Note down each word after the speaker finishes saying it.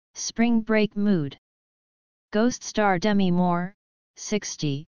Spring break mood. Ghost star Demi Moore,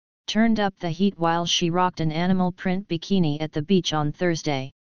 60, turned up the heat while she rocked an animal print bikini at the beach on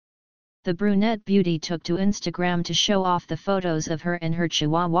Thursday. The brunette beauty took to Instagram to show off the photos of her and her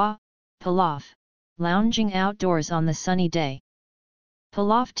Chihuahua, Pilaf, lounging outdoors on the sunny day.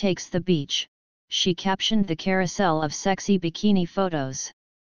 Pilaf takes the beach, she captioned the carousel of sexy bikini photos.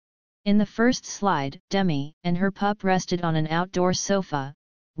 In the first slide, Demi and her pup rested on an outdoor sofa,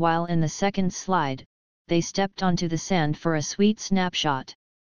 while in the second slide, they stepped onto the sand for a sweet snapshot.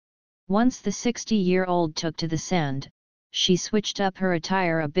 Once the 60-year-old took to the sand, she switched up her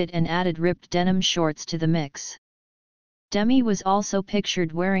attire a bit and added ripped denim shorts to the mix. Demi was also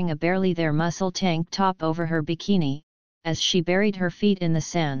pictured wearing a barely there muscle tank top over her bikini, as she buried her feet in the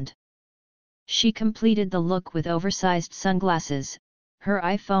sand. She completed the look with oversized sunglasses, her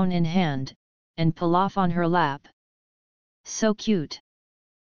iPhone in hand, and Pilaf on her lap. So cute!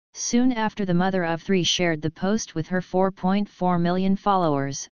 Soon after, the mother of three shared the post with her 4.4 million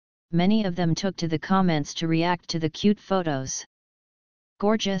followers. Many of them took to the comments to react to the cute photos.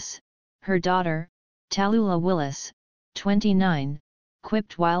 Gorgeous, her daughter, Tallulah Willis, 29,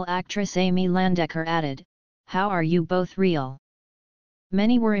 quipped, while actress Amy Landecker added, "How are you both real?"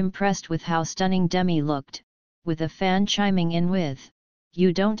 Many were impressed with how stunning Demi looked, with a fan chiming in with,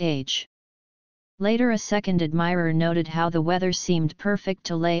 "You don't age." Later, a second admirer noted how the weather seemed perfect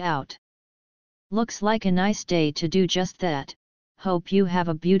to lay out. "Looks like a nice day to do just that. Hope you have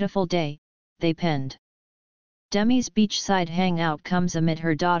a beautiful day," they penned. Demi's beachside hangout comes amid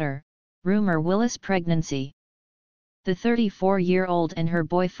her daughter, rumor Willis' pregnancy. The 34-year-old and her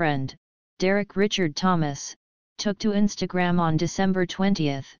boyfriend, Derek Richard Thomas, took to Instagram on December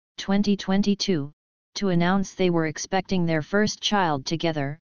 20, 2022, to announce they were expecting their first child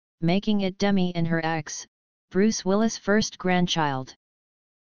together, making it Demi and her ex, Bruce Willis' first grandchild.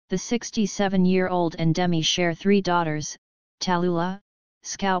 The 67-year-old and Demi share three daughters, Tallulah,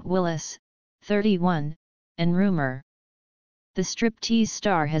 Scout Willis, 31, and Rumor. The striptease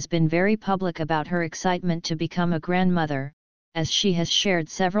star has been very public about her excitement to become a grandmother, as she has shared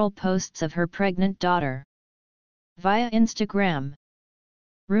several posts of her pregnant daughter. Via Instagram,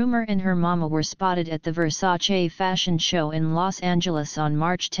 Rumor and her mama were spotted at the Versace fashion show in Los Angeles on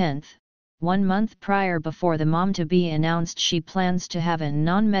March 10, 1 month prior, before the mom-to-be announced she plans to have a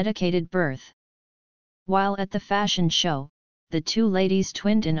non-medicated birth. While at the fashion show, the two ladies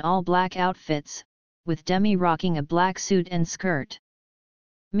twinned in all-black outfits, with Demi rocking a black suit and skirt.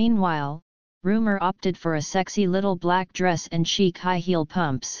 Meanwhile, Rumor opted for a sexy little black dress and chic high-heel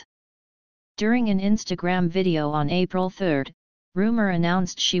pumps. During an Instagram video on April 3, Rumor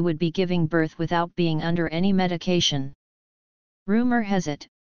announced she would be giving birth without being under any medication. Rumor has it,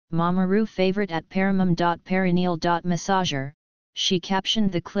 Mamaru favorite at paramum.perineal.massager, she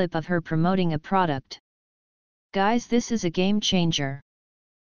captioned the clip of her promoting a product. "Guys, this is a game changer.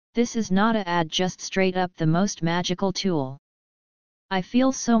 This is not a ad, just straight up the most magical tool. I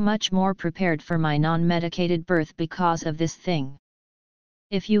feel so much more prepared for my non-medicated birth because of this thing.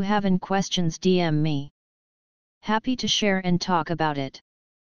 If you have any questions, DM me. Happy to share and talk about it."